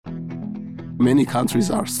Many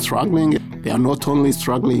countries are struggling. They are not only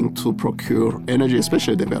struggling to procure energy,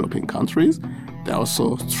 especially developing countries, they're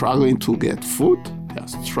also struggling to get food. They're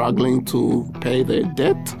struggling to pay their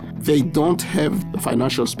debt. They don't have the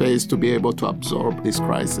financial space to be able to absorb this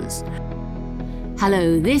crisis.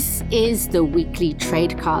 Hello, this is the Weekly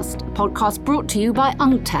Tradecast, a podcast brought to you by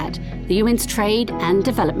UNCTAD, the UN's trade and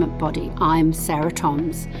development body. I'm Sarah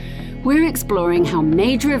Toms. We're exploring how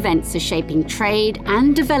major events are shaping trade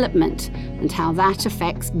and development and how that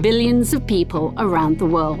affects billions of people around the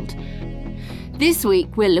world. This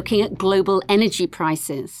week, we're looking at global energy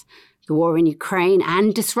prices. The war in Ukraine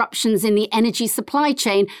and disruptions in the energy supply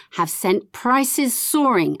chain have sent prices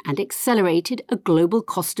soaring and accelerated a global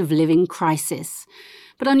cost of living crisis.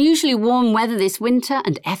 But unusually warm weather this winter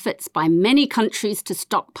and efforts by many countries to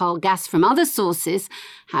stockpile gas from other sources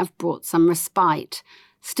have brought some respite.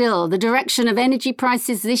 Still, the direction of energy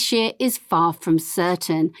prices this year is far from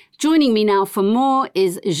certain. Joining me now for more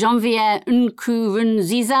is Janvier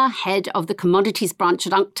Nkurunziza, head of the commodities branch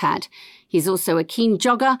at UNCTAD. He's also a keen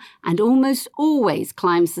jogger and almost always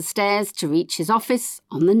climbs the stairs to reach his office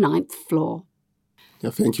on the 9th floor.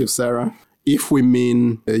 Yeah, thank you, Sarah. If we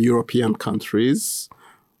mean European countries,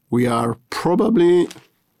 we are probably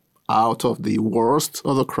out of the worst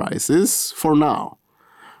of the crisis for now.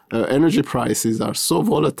 Energy prices are so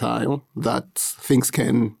volatile that things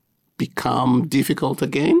can become difficult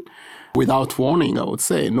again. Without warning, I would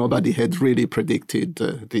say, nobody had really predicted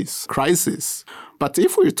this crisis. But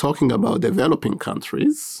if we're talking about developing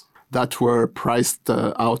countries that were priced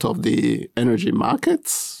out of the energy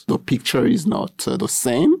markets, the picture is not the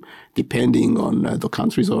same depending on the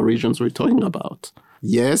countries or regions we're talking about.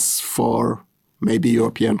 Yes, for maybe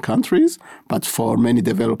European countries, but for many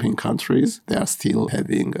developing countries, they are still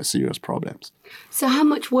having serious problems. So how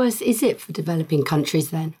much worse is it for developing countries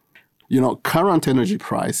then? Current energy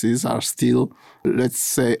prices are still, let's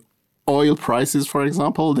say, oil prices, for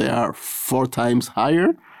example, they are 4 times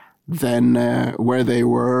higher than where they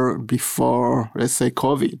were before, let's say,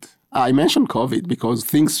 COVID. I mentioned COVID because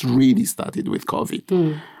things really started with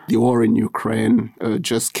COVID. The war in Ukraine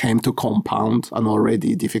just came to compound an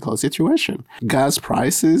already difficult situation. Gas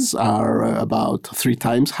prices are about 3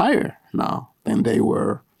 times higher now than they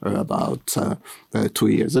were about 2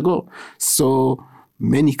 years ago. So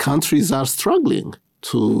many countries are struggling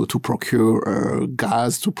to procure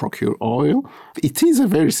gas, to procure oil. It is a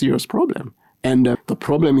very serious problem. And the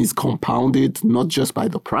problem is compounded not just by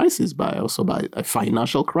the prices, but also by a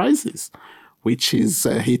financial crisis, which is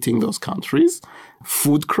hitting those countries,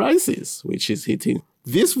 food crisis, which is hitting.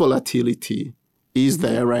 This volatility is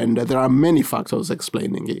there, and there are many factors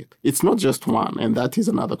explaining it. It's not just one, and that is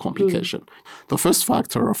another complication. The first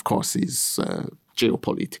factor, of course, is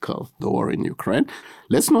geopolitical, the war in Ukraine.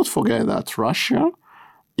 Let's not forget that Russia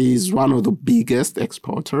is one of the biggest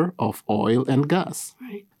exporters of oil and gas.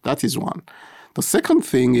 Right. That is one. The second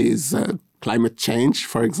thing is climate change.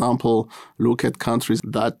 For example, look at countries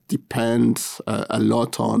that depend a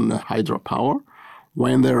lot on hydropower.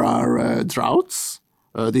 When there are droughts,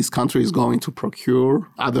 this country is going to procure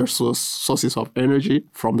other sources of energy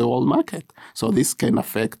from the world market. So this can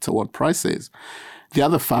affect what prices. The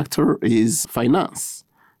other factor is finance.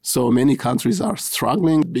 So many countries are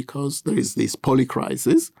struggling because there is this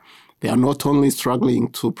polycrisis. They are not only struggling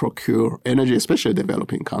to procure energy, especially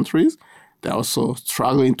developing countries, they're also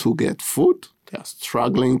struggling to get food. They're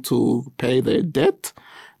struggling to pay their debt.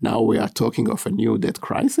 Now we are talking of a new debt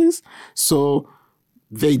crisis. So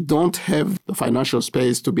they don't have the financial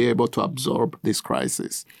space to be able to absorb this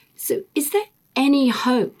crisis. So is there any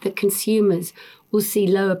hope that consumers will see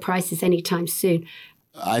lower prices anytime soon?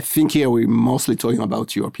 I think here we're mostly talking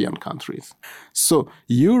about European countries. So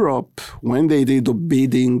Europe, when they did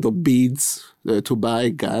the bids to buy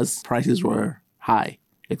gas, prices were high,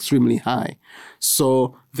 extremely high.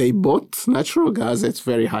 So they bought natural gas at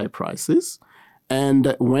very high prices.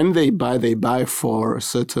 And when they buy for a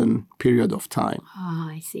certain period of time. Ah,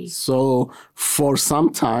 I see. So for some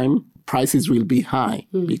time, prices will be high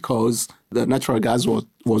because the natural gas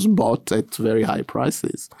was bought at very high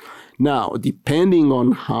prices. Now, depending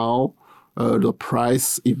on how the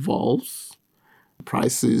price evolves,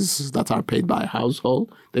 prices that are paid by a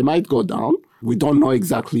household, they might go down. We don't know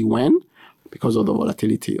exactly when because of the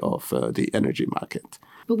volatility of the energy market.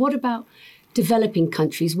 But what about developing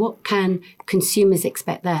countries? What can consumers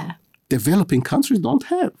expect there? Developing countries don't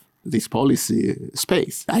have this policy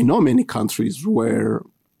space. I know many countries where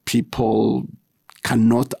people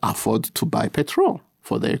cannot afford to buy petrol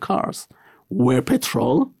for their cars, where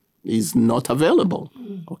petrol is not available,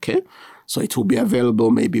 okay? So it will be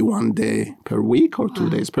available maybe 1 day per week or 2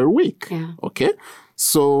 days per week, okay?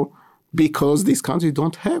 So because these countries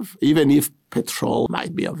don't have, even if petrol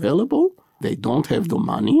might be available, they don't have the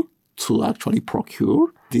money to actually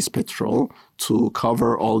procure this petrol to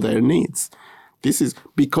cover all their needs. This is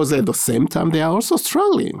because at the same time they are also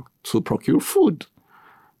struggling to procure food.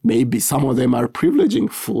 Maybe some of them are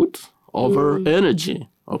privileging food over energy.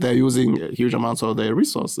 Or they're using huge amounts of their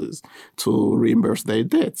resources to reimburse their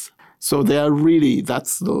debts. So they are really,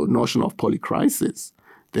 that's the notion of polycrisis.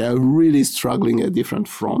 They are really struggling at different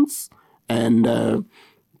fronts. And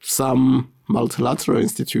some multilateral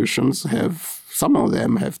institutions some of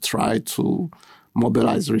them have tried to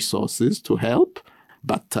mobilize resources to help,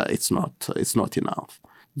 but it's not enough.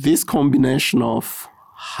 This combination of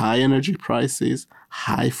high energy prices,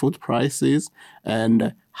 high food prices,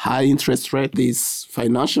 and high interest rate, this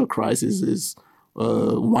financial crisis is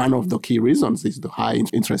one of the key reasons is the high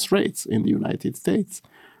interest rates in the United States.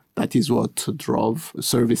 That is what drove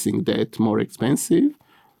servicing debt more expensive.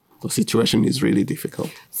 The situation is really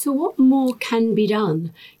difficult. So what more can be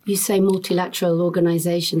done? You say multilateral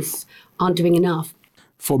organizations aren't doing enough.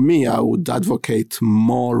 For me, I would advocate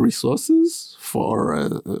more resources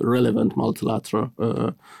for relevant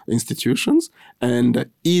multilateral institutions and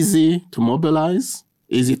easy to mobilize,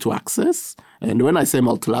 easy to access. And when I say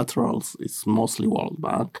multilaterals, it's mostly World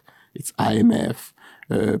Bank, it's IMF,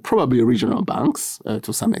 probably regional banks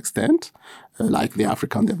to some extent, like the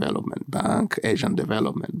African Development Bank, Asian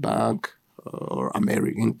Development Bank, or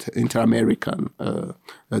Inter-American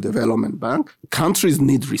Development Bank. Countries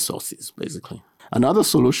need resources, basically. Another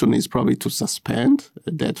solution is probably to suspend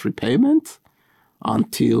debt repayment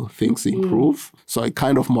until things improve. So a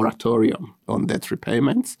kind of moratorium on debt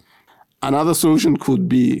repayments. Another solution could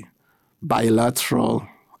be bilateral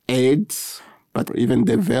aid, but even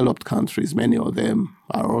developed countries, many of them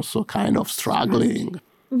are also kind of struggling.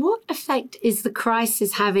 What effect is the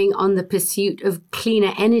crisis having on the pursuit of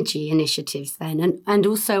cleaner energy initiatives then, and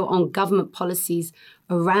also on government policies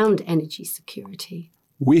around energy security?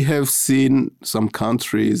 We have seen some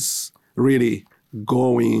countries really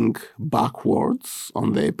going backwards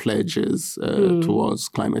on their pledges towards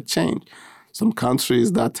climate change. Some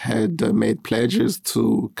countries that had made pledges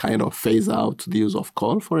to kind of phase out the use of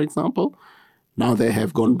coal, for example, now they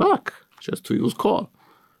have gone back just to use coal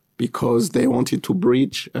because they wanted to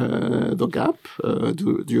bridge the gap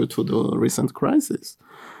due to the recent crisis.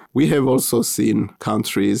 We have also seen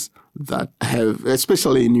countries that have,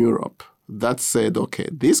 especially in Europe, that said, okay,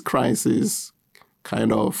 this crisis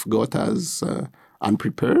kind of got us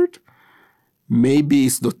unprepared. Maybe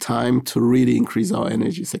it's the time to really increase our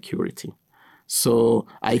energy security. So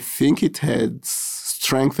I think it had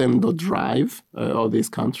strengthened the drive of these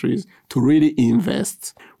countries to really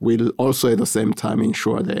invest, will also at the same time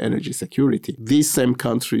ensure their energy security. These same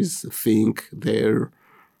countries think the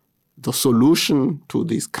solution to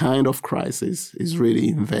this kind of crisis is really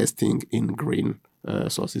investing in green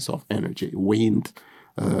sources of energy, wind,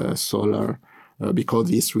 solar, because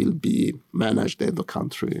this will be managed at the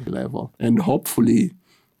country level. And hopefully,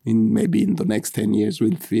 maybe in the next 10 years,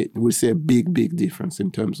 we'll see a big difference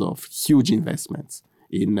in terms of huge investments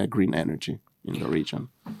in green energy in the region.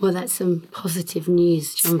 Well, that's some positive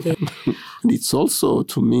news, Janvier. And it's also,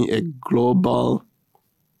 to me, a global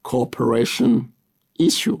cooperation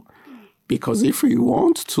issue. Because if we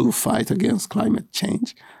want to fight against climate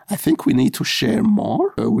change, I think we need to share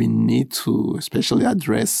more. We need to especially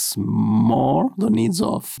address more the needs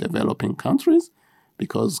of developing countries,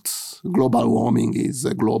 because global warming is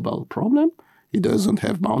a global problem. It doesn't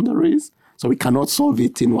have boundaries. So we cannot solve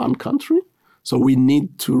it in one country. So we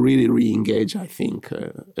need to really re-engage, I think,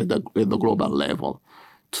 at the global level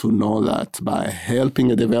to know that by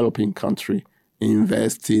helping a developing country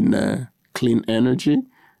invest in clean energy,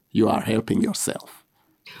 you are helping yourself.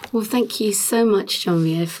 Well, thank you so much,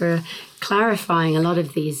 Janvier, for clarifying a lot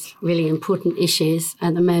of these really important issues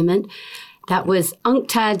at the moment. That was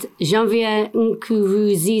UNCTAD Janvier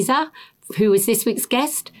Nkurunziza, who was this week's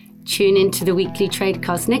guest. Tune into the Weekly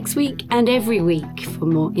Tradecast next week and every week for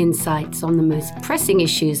more insights on the most pressing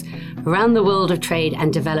issues around the world of trade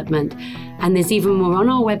and development. And there's even more on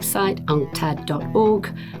our website,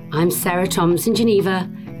 unctad.org. I'm Sarah Toms in Geneva.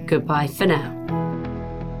 Goodbye for now.